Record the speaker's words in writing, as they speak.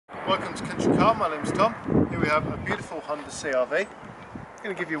Welcome to Country Car, my name's Tom. Here we have a beautiful Honda CR-V. I'm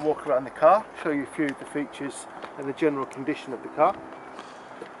going to give you a walk around the car, show you a few of the features and the general condition of the car.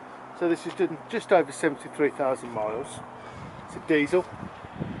 So this is done just over 73,000 miles. It's a diesel,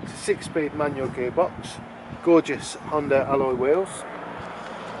 it's a 6-speed manual gearbox, gorgeous Honda alloy wheels,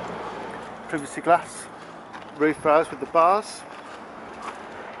 privacy glass, roof rails with the bars,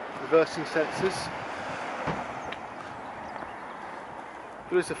 reversing sensors.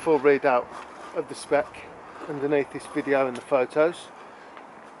 There is a full readout of the spec underneath this video and the photos.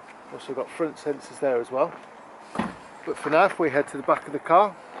 Also got front sensors there as well. But for now, if we head to the back of the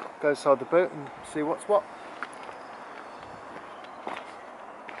car, go inside the boot and see what's what.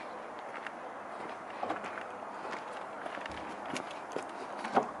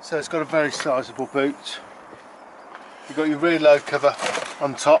 So it's got a very sizable boot. You've got your rear load cover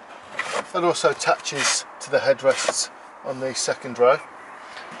on top. That also attaches to the headrests on the second row.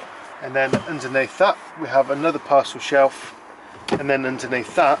 And then underneath that we have another parcel shelf, and then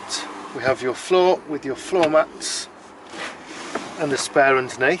underneath that we have your floor with your floor mats and the spare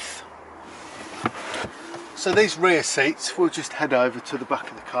underneath. So these rear seats, we'll just head over to the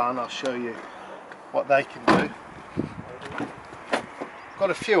back of the car and I'll show you what they can do. Got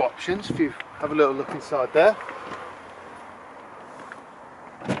a few options if you have a little look inside there.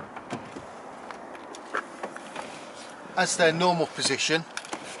 As their normal position,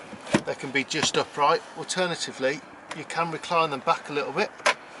 they can be just upright. Alternatively, you can recline them back a little bit,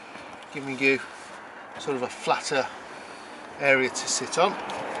 giving you sort of a flatter area to sit on.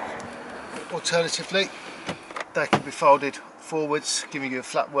 Alternatively, they can be folded forwards, giving you a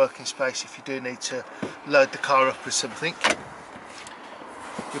flat working space if you do need to load the car up with something.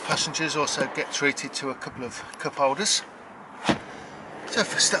 Your passengers also get treated to a couple of cup holders. So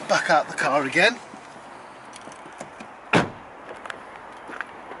if I step back out the car again,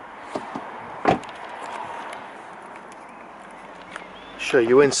 show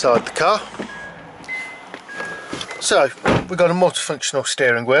you inside the car. So we've got a multifunctional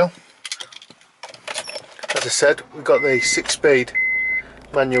steering wheel. As I said, we've got the 6-speed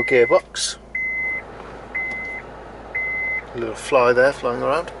manual gearbox. A little fly there flying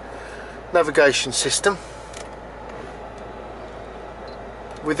around. Navigation system.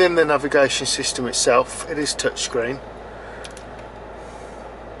 Within the navigation system itself, it is touchscreen.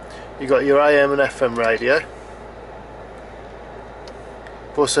 You've got your AM and FM radio.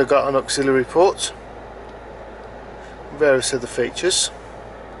 We've also got an auxiliary port, various other features,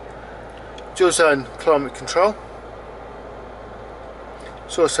 dual zone climate control,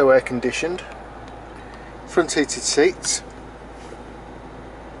 it's also air conditioned, front heated seats,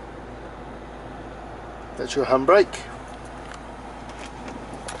 that's your handbrake,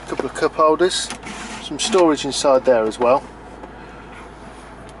 a couple of cup holders, some storage inside there as well,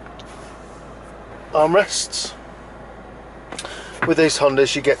 armrests. With these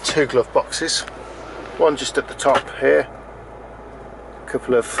Hondas you get 2 glove boxes, one just at the top here, a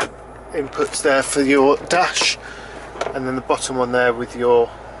couple of inputs there for your dash, and then the bottom one there with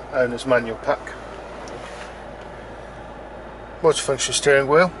your owner's manual pack. Multifunction steering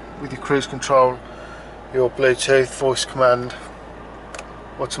wheel with your cruise control, your Bluetooth, voice command,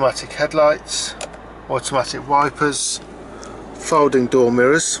 automatic headlights, automatic wipers, folding door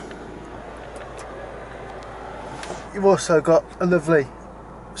mirrors. You've also got a lovely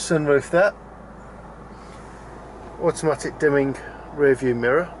sunroof there, automatic dimming rear view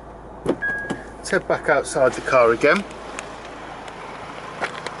mirror. Let's head back outside the car again.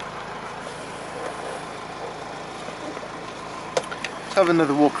 Let's have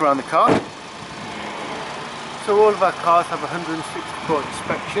another walk around the car. So all of our cars have a 160-point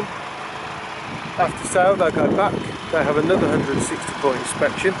inspection. After sale they go back, they have another 160-point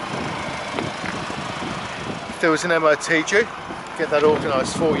inspection. If there was an MOT due, get that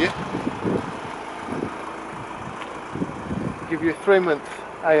organised for you. Give you a 3-month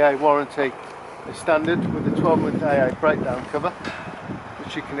AA warranty as standard, with a 12-month AA breakdown cover,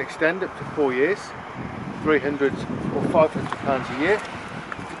 which you can extend up to 4 years, £300 or £500 a year,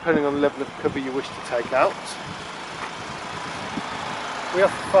 depending on the level of cover you wish to take out. We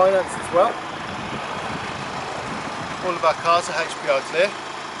offer finance as well. All of our cars are HPI clear.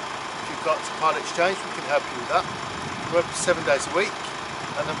 If you've got to part exchange, we can help you with that. We're open 7 days a week.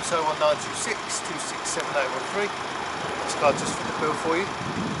 Our number's 01926 267813. This car just fit the bill for you.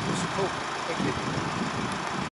 Give us a call. Thank you.